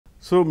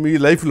So మీ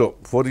లైఫ్లో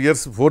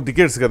 4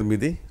 decades కదా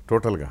మీది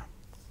టోటల్గా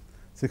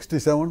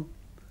 67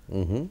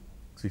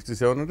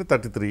 67 అంటే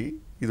 33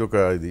 ఇది ఒక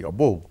ఇది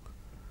అబ్బో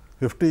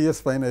 50 years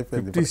పైన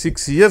అయిపోయింది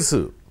 56 years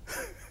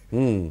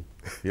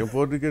ఏం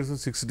 4 డికేడ్స్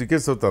 6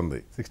 డికేడ్స్ అవుతుంది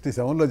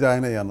 67లో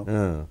జాయిన్ అయ్యాను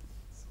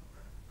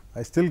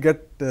I still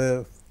get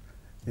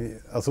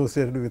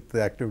associated with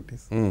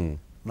activities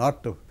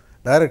not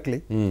directly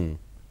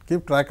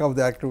keep track of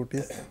the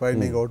activities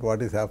finding out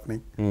what is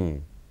happening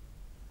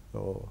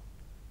so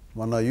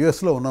మొన్న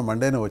యుఎస్లో ఉన్న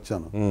మండేనే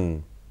వచ్చాను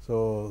so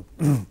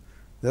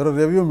there are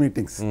review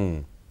meetings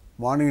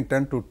morning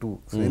 10 to 2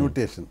 so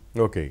invitation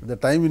okay the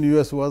time in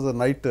US was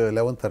night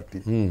 11:30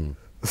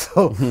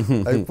 so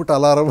I put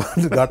alarm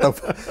and got up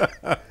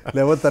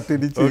 11:30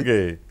 నుంచి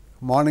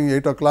morning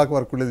 8 o'clock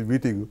వరకు ఉండేది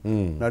meeting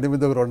నడి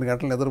మీద 2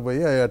 గంటలు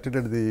నిద్రపోయి ఐ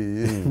అటెండెడ్ ది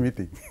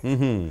మీటింగ్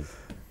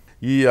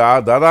ఈ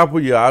దాదాపు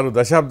ఈ 6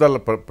 దశాబ్దాల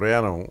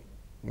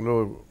ప్రయాణంలో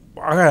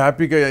బాగా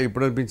హ్యాపీగా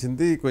ఇప్పుడు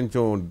అనిపించింది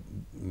కొంచెం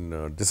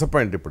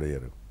డిసప్పాయింట్ ఇప్పుడు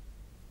అయ్యారు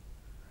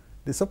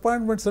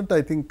డిసప్పాయింట్మెంట్స్ అంటే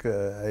ఐ థింక్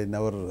ఐ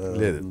నెవర్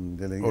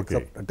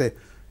అంటే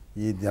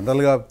ఈ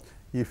జనరల్గా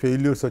ఈ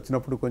ఫెయిల్యూర్స్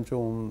వచ్చినప్పుడు కొంచెం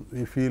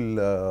ఈ ఫీల్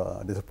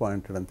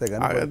డిసప్పాయింటెడ్ అంతే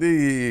కానీ అది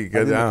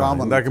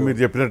మీరు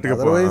చెప్పినట్టుగా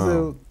otherwise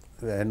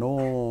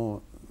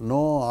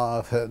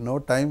no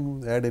time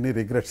had any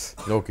regrets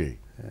okay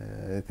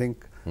I think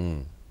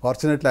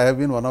fortunately I have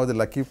been one of the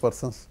lucky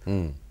persons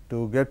to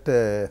get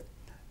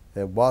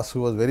a boss who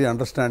was very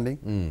understanding,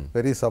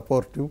 very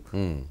supportive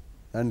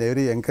and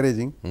very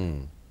encouraging.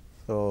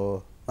 So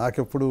నాకు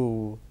ఎప్పుడు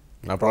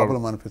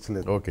problem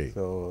అనిపించలేదు.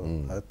 So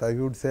I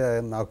would say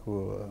నాకు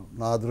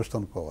నా అదృష్టం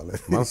అనుకోవాలి.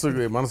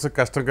 మనసుకు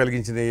కష్టం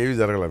కలిగించిన ఏవి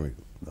జరగల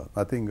మీకు?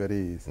 Nothing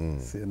very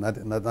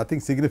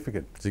nothing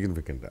significant.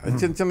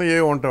 చిన్న చిన్న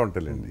ఏవి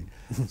ఉంటాయండి.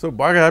 సో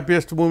బాగా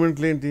హ్యాపీయెస్ట్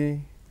మూమెంట్లు ఏంటి?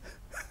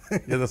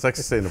 ఏదో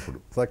సక్సెస్ అయినప్పుడు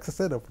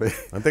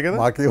అంతే కదా,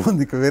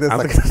 మాకేముంది వేరే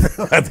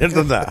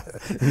అదేంటుందా,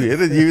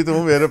 వేరే జీవితం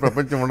వేరే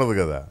ప్రపంచం ఉండదు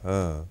కదా.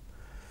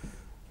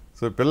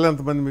 సో పిల్లలు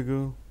ఎంతమంది మీకు?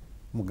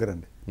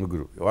 ముగ్గురండి.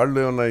 ముగ్గురు. వాళ్ళు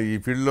ఏమన్నా ఈ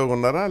ఫీల్డ్ లో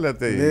ఉన్నారా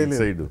లేకపోతే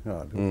సైడ్?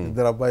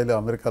 2 అబ్బాయిలు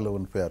అమెరికాలో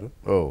ఉండిపోయారు.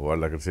 ఓ,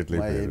 వాళ్ళు అక్కడ సెటిల్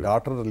అయిపోయారు. My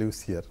daughter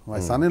lives here. My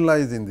son in law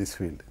is in this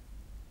field.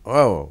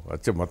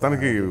 అచ్చా,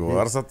 మొత్తానికి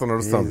వారసత్వం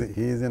నడుస్తుంది.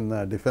 He is in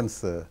defence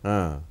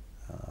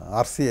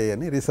RCI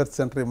అని రీసెర్చ్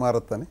సెంటర్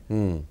ఇమారత్ అని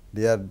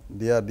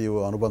డిఆర్డిఓ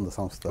అనుబంధ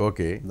సంస్థ.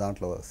 ఓకే,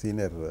 దాంట్లో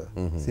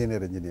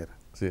సీనియర్ ఇంజనీర్.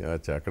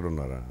 అచ్చా, అక్కడ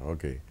ఉన్నారా?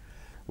 ఓకే.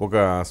 ఒక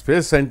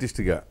స్పేస్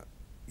సైంటిస్ట్గా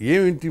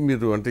ఏమిటి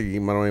మీరు, అంటే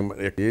మనం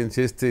ఏం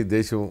చేస్తే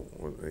దేశం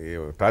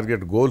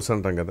టార్గెట్ గోల్స్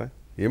అంటాం కదా,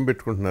 ఏం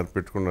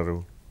పెట్టుకున్నారు?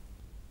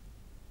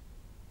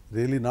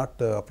 Really not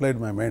applied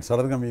my mind.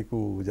 సడన్గా మీకు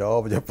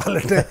జవాబు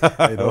చెప్పాలంటే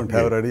I don't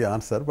have ready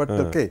answer. But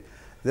okay,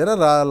 there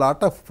are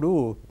lot of ఇప్పుడు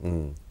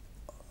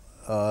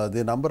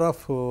the number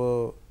of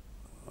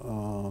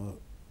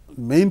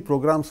main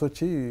programmes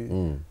వచ్చి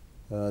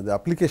ది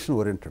అప్లికేషన్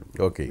ఓరియంటెడ్.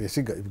 ఓకే,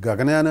 బేసిక్గా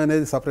గగనయాన్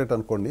అనేది సపరేట్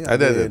అనుకోండి.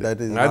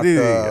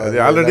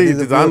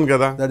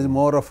 That is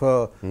more of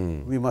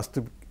we must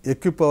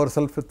equip our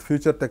self with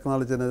future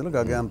technology అనేది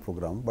గగయాన్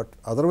programme. But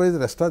otherwise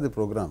rest of the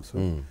programmes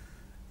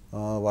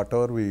what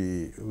ever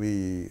we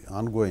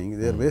on going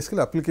they are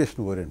basically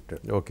application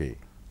oriented. Okay,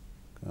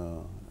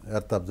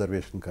 earth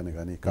observation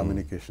కానీ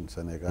communications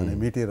అనే కానీ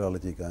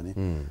మీటీరియాలజీ కానీ.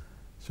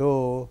 So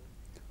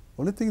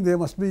only thing they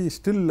must be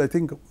still I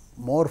think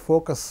more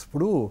focus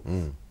ఇప్పుడు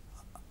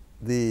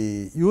the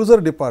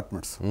user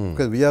departments,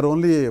 because we are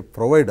only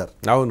provider.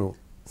 అవును,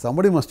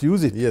 somebody must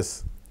use it. Yes,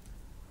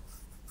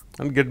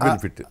 and get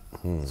benefit.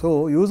 So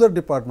user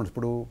departments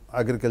ఇప్పుడు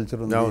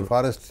agriculture ఉంది,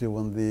 forestry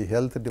ఉంది,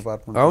 health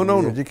department,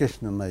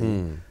 education ఉన్నాయి.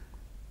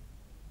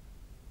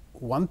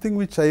 One thing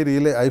which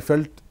I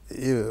felt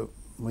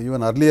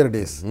even earlier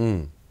days,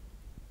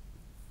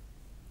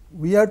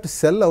 we have to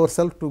sell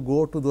ourselves to go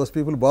to those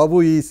people. బాబు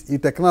ఈ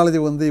technology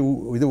ఉంది,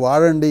 ఇది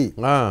వాడండి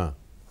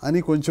అని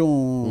కొంచెం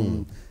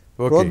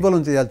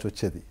ప్రోద్బలం చేయాల్సి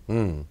వచ్చేది.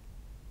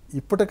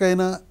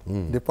 ఇప్పటికైనా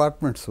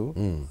డిపార్ట్మెంట్స్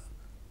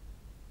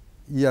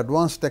ఈ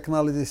అడ్వాన్స్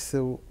టెక్నాలజీస్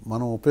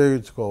మనం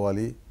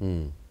ఉపయోగించుకోవాలి,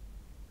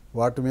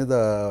 వాటి మీద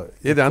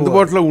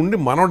అందుబాటులో ఉండి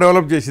మనం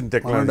డెవలప్ చేసిన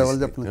టెక్నాలజీ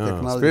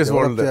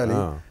చేయాలి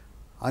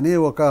అనే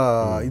ఒక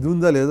ఇది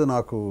ఉందా లేదో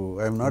నాకు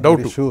I'm not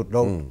very sure.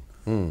 Doubt.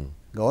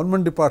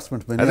 Government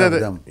departments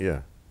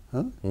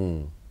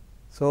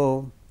so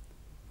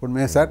ఇప్పుడు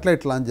మేము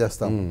శాటిలైట్ లాంచ్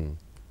చేస్తాం,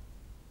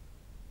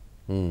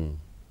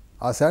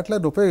 ఆ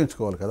శాటిలైట్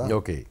ఉపయోగించుకోవాలి కదా.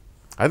 ఓకే,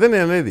 అదే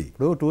నేను అనేది.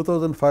 ఇప్పుడు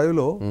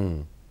 2005లో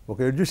ఒక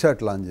ఎడ్యుశాట్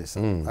లాంచ్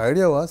చేస్తాం.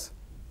 Idea was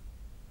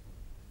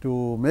to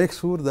make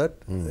sure that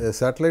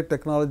satellite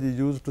technology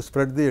use to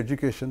spread the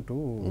education to.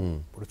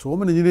 ఇప్పుడు సో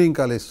మెనీ ఇంజనీరింగ్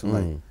కాలేజెస్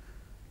ఉన్నాయి,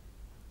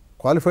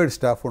 క్వాలిఫైడ్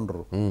స్టాఫ్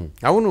ఉండరు.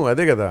 అవును,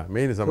 అదే కదా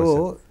మెయిన్ సమస్య.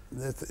 So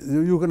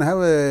you can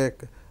have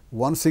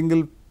one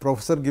single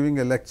professor giving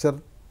a lecture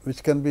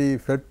which can be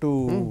fed to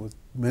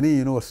many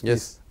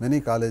universities, many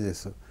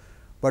colleges.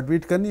 But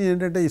వీటికన్నీ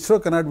ఏంటంటే ISRO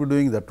cannot be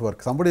doing that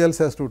work, somebody else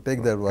has to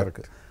take that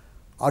work.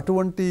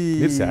 అటువంటి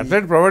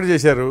satellite provide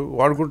చేశారు,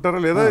 వాడుకుంటారా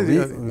లేదా?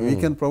 We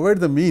can provide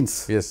the means.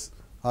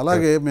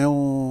 అలాగే మేము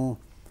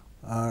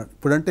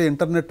ఇప్పుడంటే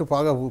internet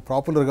బాగా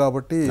popular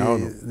కాబట్టి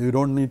you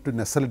don't need to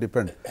necessary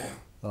depend.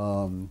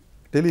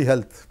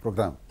 Telehealth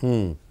programme,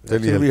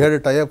 we had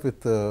a tie up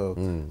with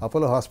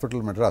Apollo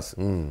hospital Madras.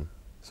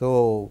 So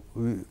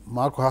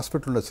మాకు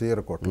hospital ఉండదు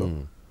శ్రీహరికోటలో.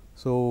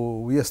 So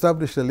we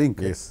establish a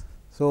link.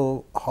 So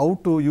how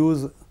to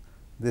use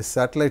this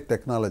satellite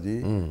technology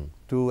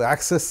to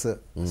access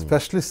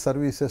specialist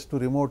services to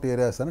remote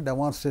areas అని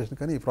demonstration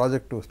కానీ ఈ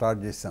project start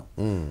చేసాం.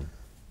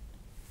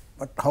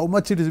 But how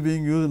much it is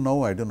being use now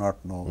I do not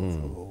no.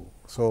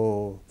 So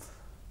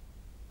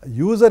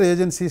user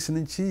agencies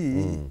నుంచి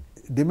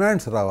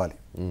demands రావాలి.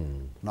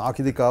 నాకు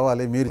ఇది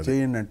కావాలి మీరు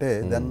చేయండి అంటే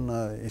then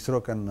ISRO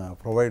can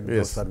provide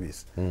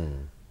service.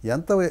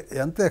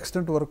 ఎంత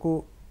ఎక్స్టెంట్ వరకు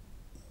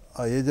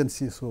ఆ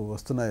ఏజెన్సీస్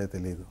వస్తున్నాయో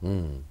తెలియదు.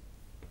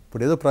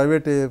 ఇప్పుడు ఏదో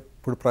ప్రైవేట్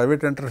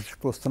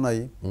ఎంటర్ప్రినర్షిప్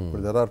వస్తున్నాయి.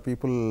 ఇప్పుడు దెర్ ఆర్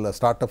పీపుల్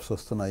స్టార్టప్స్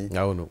వస్తున్నాయి.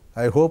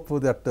 I hope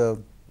that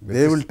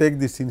they will take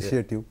this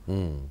initiative.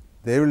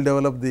 They will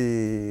develop the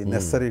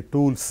necessary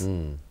tools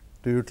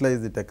to utilise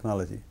the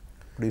technology.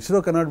 ఇప్పుడు ISRO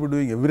cannot be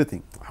doing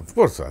everything. Of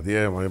course అది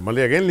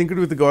మళ్ళీ again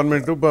linked with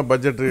government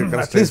budget.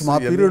 At least మా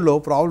పీరియడ్లో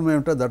problem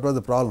ఏమిటో that was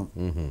the problem.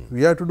 We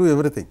have to do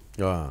everything.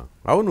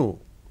 అవును,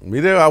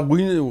 మీరే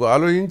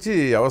ఆలోచించి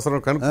అవసరం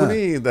కనుక్కొని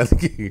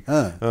దానికి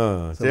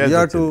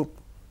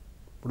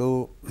ఇప్పుడు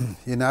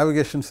ఈ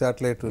నావిగేషన్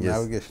శాటిలైట్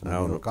నావిగేషన్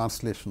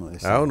కాన్స్టలేషన్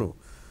అవును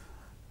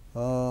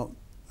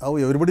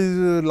everybody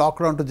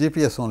locked on to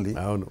GPS only.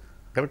 అవును,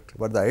 correct.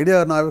 But the idea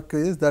Navik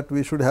is that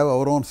we should have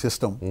our own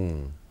system.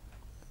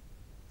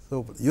 So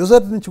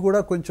user నుంచి కూడా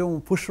కొంచెం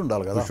పుష్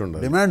ఉండాలి కదా,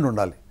 డిమాండ్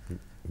ఉండాలి.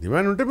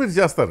 డిమాండ్ ఉంటే మీరు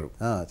చేస్తారు.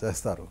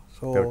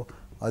 సో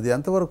అది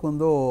ఎంతవరకు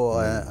ఉందో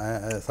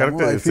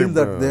I feel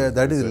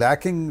that is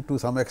lacking to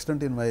some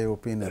extent in my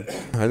opinion.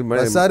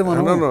 ఒకసారి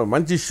మనం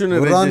మంచి ఇష్యూ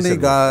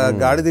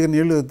గాడి దగ్గర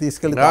నీళ్లు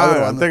తీసుకెళ్ళి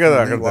అంతే కదా,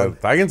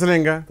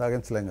 తాగించలేం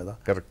కదా.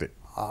 కరెక్ట్.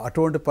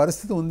 అటువంటి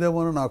పరిస్థితి ఉందేమో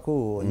నాకు.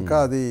 ఇంకా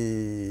అది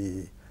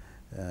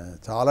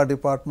చాలా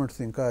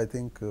డిపార్ట్మెంట్స్ ఇంకా ఐ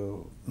థింక్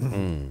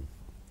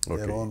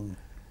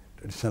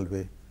ట్రెడిషనల్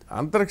వే.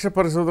 అంతరిక్ష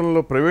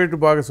పరిశోధనలో ప్రైవేటు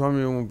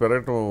భాగస్వామ్యం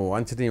పెరగటం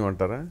వాంఛనీయం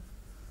అంటారా?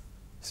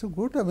 So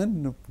good. ఐ మీన్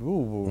ఇప్పుడు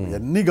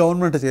అన్ని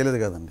గవర్నమెంట్ చేయలేదు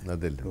కదండి.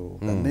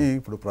 అన్నీ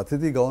ఇప్పుడు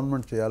ప్రతిదీ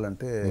గవర్నమెంట్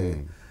చేయాలంటే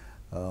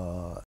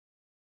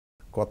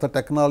కొత్త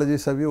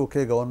టెక్నాలజీస్ అవి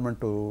okay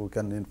government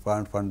can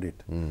fund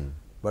it.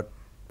 But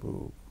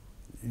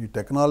ఈ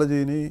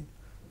టెక్నాలజీని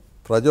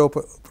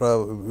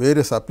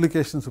various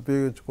applications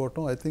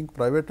ఉపయోగించుకోవటం I think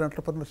private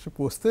entrepreneurship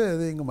వస్తే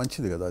అది ఇంకా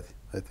మంచిది కదా. అది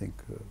ఐ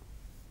థింక్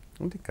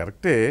అంటే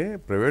కరెక్టే.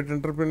 ప్రైవేట్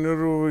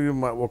ఎంటర్ప్రినర్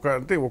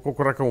అంటే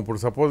ఒక్కొక్క రకం. ఇప్పుడు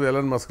సపోజ్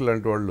ఎలాన్ మస్క్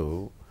లాంటి వాళ్ళు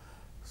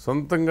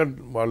సొంతంగా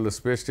వాళ్ళు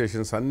స్పేస్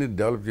స్టేషన్స్ అన్ని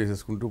డెవలప్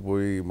చేసేసుకుంటూ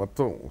పోయి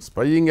మొత్తం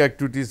స్పైయింగ్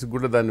యాక్టివిటీస్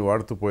కూడా దాన్ని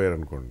వాడుతూ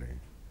పోయారనుకోండి,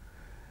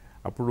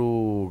 అప్పుడు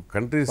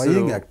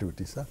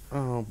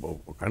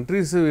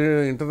countries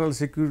internal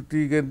security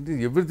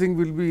everything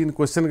will be in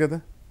question కదా.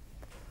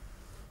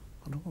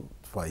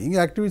 స్పైయింగ్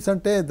యాక్టివిటీస్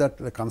అంటే that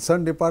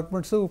concern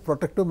departments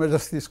protective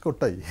measures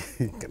తీసుకుంటాయి.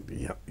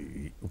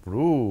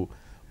 ఇప్పుడు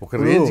ఒక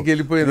రేంజ్కి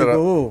వెళ్ళిపోయింది.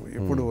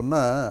 ఇప్పుడు ఉన్న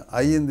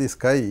I in the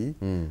sky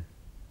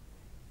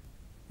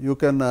you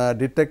can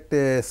detect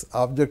a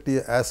object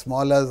as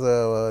small as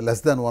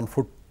less than 1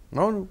 foot.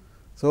 No.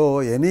 So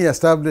any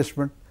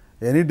establishment,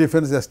 any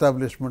defense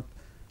establishment,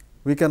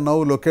 we can now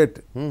locate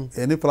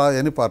any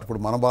part.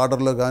 ఇప్పుడు మన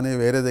బార్డర్లో కానీ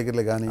వేరే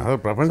దగ్గరలో కానీ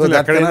ప్రపంచంలో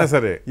ఎక్కడైనా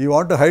సరే you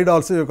want to hide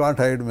also you can't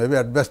hide. Maybe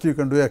at best you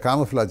can do a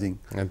camouflaging.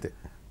 అంతే.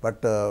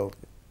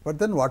 But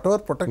then whatever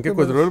protective. ఇంకా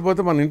కొద్ది రోజులు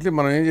పోతే మన ఇంట్లో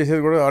మనం ఏం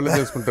చేసేది కూడా వాళ్ళే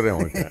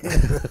తెలుసుకుంటారేమో.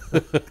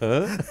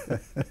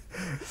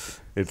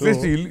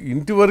 అట్లీస్ట్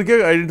ఇంటి వరకే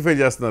ఐడెంటిఫై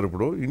చేస్తున్నారు.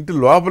 ఇప్పుడు ఇంటి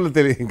లోపల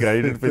తెలియ ఇంకా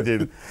ఐడెంటిఫై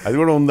చేయదు. అది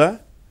కూడా ఉందా?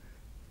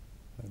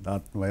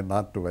 Not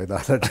to my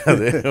knowledge.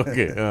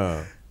 Okay.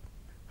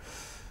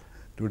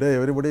 Today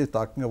everybody is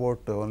talking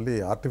about only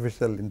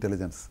artificial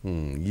intelligence.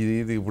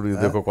 ఇది ఇప్పుడు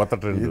ఇది ఒక కొత్త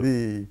trend.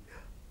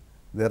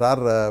 There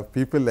are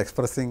people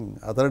expressing.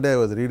 Other day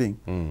I was reading.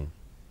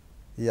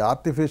 ఈ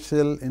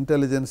ఆర్టిఫిషియల్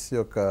ఇంటెలిజెన్స్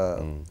యొక్క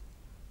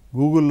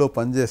గూగుల్లో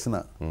పనిచేసిన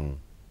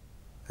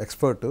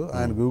ఎక్స్పర్ట్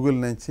ఆయన గూగుల్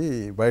నుంచి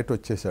బయట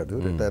వచ్చేసాడు,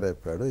 రిటైర్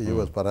అయిపోయాడు. He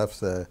was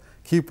perhaps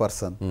key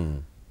person.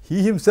 He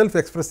himself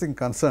expressing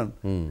concern.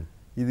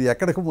 ఇది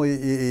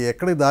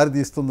ఎక్కడికి దారి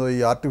తీస్తుందో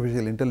ఈ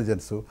artificial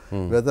intelligence,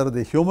 weather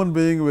the human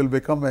being will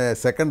become a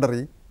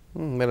secondary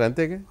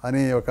అంతేగా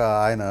అని ఒక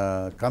ఆయన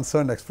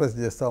కన్సర్న్ ఎక్స్ప్రెస్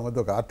చేస్తూ ఆ మధ్య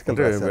ఒక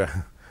ఆర్టికల్.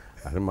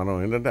 అది మనం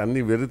ఏంటంటే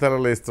అన్ని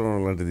వెర్రితరాలు వేస్తాం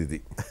లాంటిది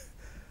ఇది.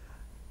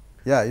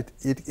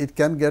 It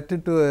can get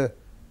into a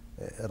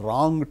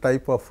wrong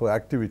type of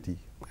activity.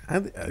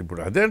 ఇప్పుడు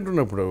అదే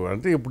అంటున్నప్పుడు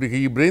అంటే ఇప్పుడు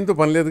ఈ బ్రెయిన్తో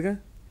పని లేదుగా.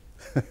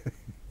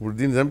 ఇప్పుడు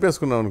దీన్ని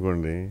చంపేసుకున్నాం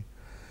అనుకోండి,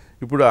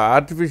 ఇప్పుడు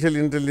ఆర్టిఫిషియల్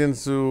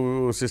ఇంటెలిజెన్స్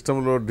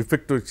సిస్టంలో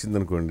డిఫెక్ట్ వచ్చింది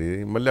అనుకోండి,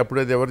 మళ్ళీ అప్పుడు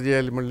అది ఎవరు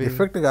చేయాలి? మళ్ళీ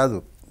డిఫెక్ట్ కాదు,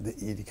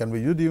 it can be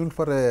used even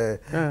for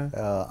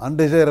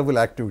undesirable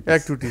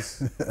activities.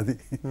 అది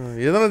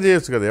ఏదైనా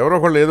చేయొచ్చు కదా, ఎవరో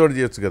ఒకళ్ళు ఏదో ఒకటి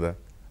చేయొచ్చు కదా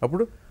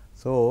అప్పుడు.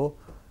 So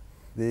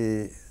the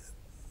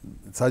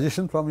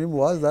suggestion from him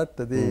was that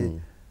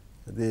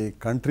the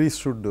countries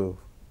should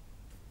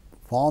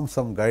form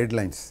some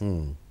guidelines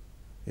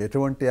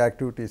ఎటువంటి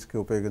యాక్టివిటీస్కి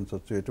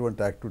ఉపయోగించవచ్చు,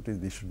 ఎటువంటి activities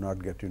the should not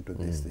get in to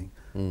these thing.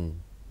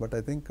 But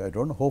I think I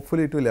don't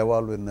hopefully it will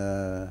evolve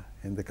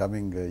in the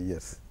coming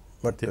years.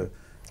 But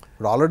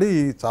ఇప్పుడు already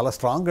చాలా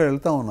స్ట్రాంగ్గా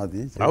వెళ్తా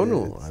ఉన్నది. అవును,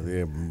 అది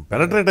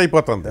పెనట్రేట్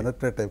అయిపోతా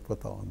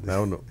ఉంది.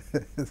 అవును,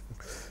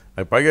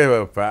 అది పైగా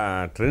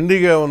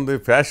ట్రెండీగా ఉంది,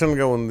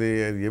 ఫ్యాషన్గా ఉంది.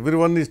 Every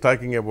one is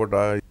talking about.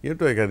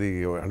 ఏంటో అది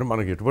అంటే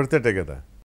మనకి ఎటు పడితేటే కదా.